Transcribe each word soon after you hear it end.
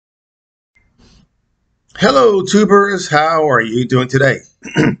Hello, tubers. How are you doing today?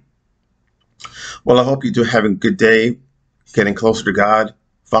 Well, I hope you're having a good day, getting closer to God,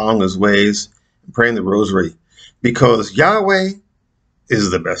 following His ways, and praying the rosary, because Yahweh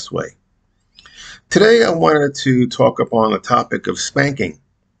is the best way. Today, I wanted to talk upon the topic of spanking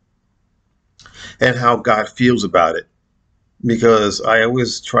and how God feels about it, because I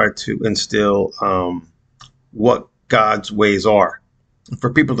always try to instill what God's ways are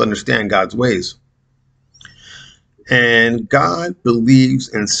for people to understand God's ways. And God believes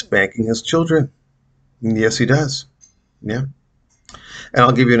in spanking His children. Yes, He does. Yeah. And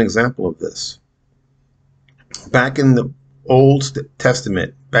I'll give you an example of this. Back in the Old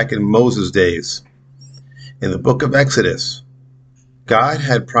Testament, back in Moses' days, in the book of Exodus, God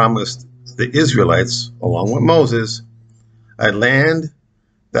had promised the Israelites, along with Moses, a land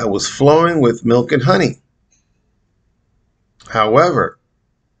that was flowing with milk and honey. However,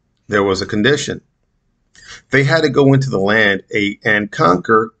 there was a condition. They had to go into the land and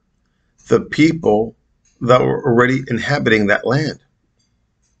conquer the people that were already inhabiting that land.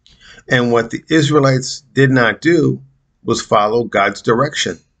 And what the Israelites did not do was follow God's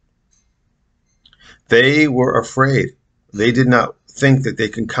direction. They were afraid. They did not think that they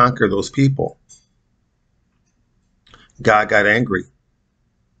can conquer those people. God got angry.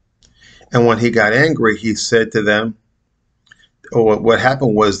 And when he got angry, he said to them, or what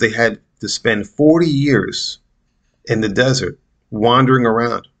happened was they had to spend 40 years in the desert wandering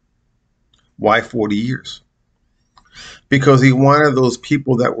around. Why 40 years? Because he wanted those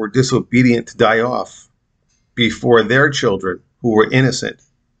people that were disobedient to die off before their children who were innocent,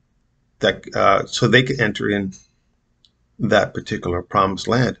 that so they could enter in that particular promised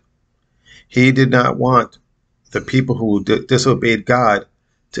land. He did not want the people who disobeyed God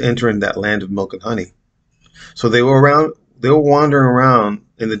to enter in that land of milk and honey. So they were wandering around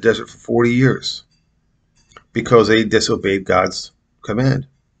in the desert for 40 years because they disobeyed God's command.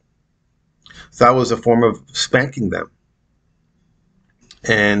 So that was a form of spanking them.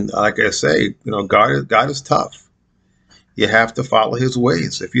 And like I say, God is tough. You have to follow His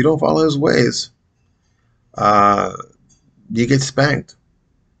ways. If you don't follow His ways, you get spanked.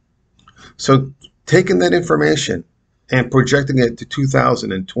 So taking that information and projecting it to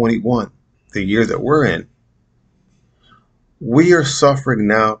 2021, the year that we're in, we are suffering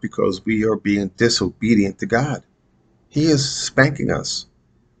now because we are being disobedient to God. He is spanking us.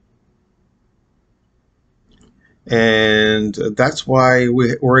 And that's why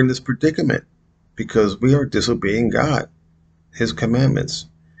we're in this predicament, because we are disobeying God, His commandments,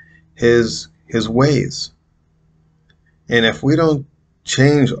 His ways. And if we don't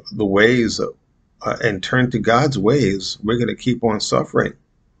change the ways and turn to God's ways, we're going to keep on suffering.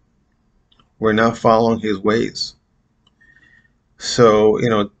 We're not following His ways. So,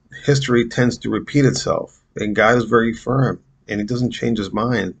 history tends to repeat itself, and God is very firm, and He doesn't change His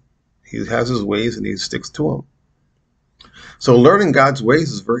mind. He has His ways, and He sticks to them. So learning God's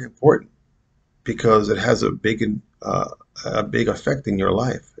ways is very important, because it has a big effect in your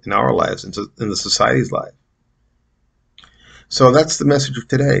life, in our lives, in the society's life. So that's the message of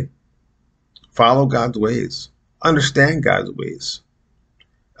today. Follow God's ways. Understand God's ways.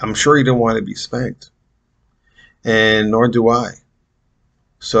 I'm sure you don't want to be spanked, and nor do I.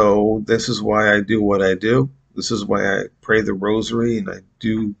 So this is why I do what I do. This is why I pray the rosary, and I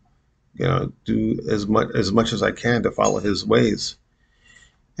do as much as I can to follow His ways.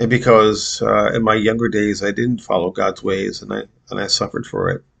 And because in my younger days I didn't follow God's ways, and I suffered for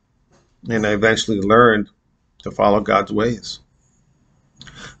it, and I eventually learned to follow God's ways.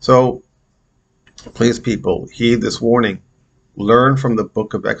 So please, people, heed this warning. Learn from the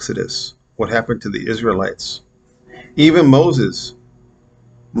book of Exodus what happened to the Israelites. Even Moses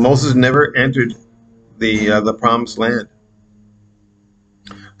never entered the promised land.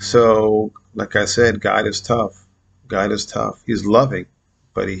 So, like I said, God is tough. God is tough. He's loving,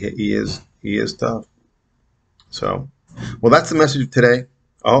 but he is tough. So, well, that's the message of today.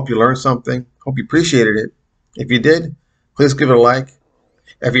 I hope you learned something. Hope you appreciated it. If you did, please give it a like.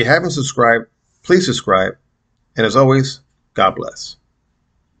 If you haven't subscribed, please subscribe. And as always, God bless.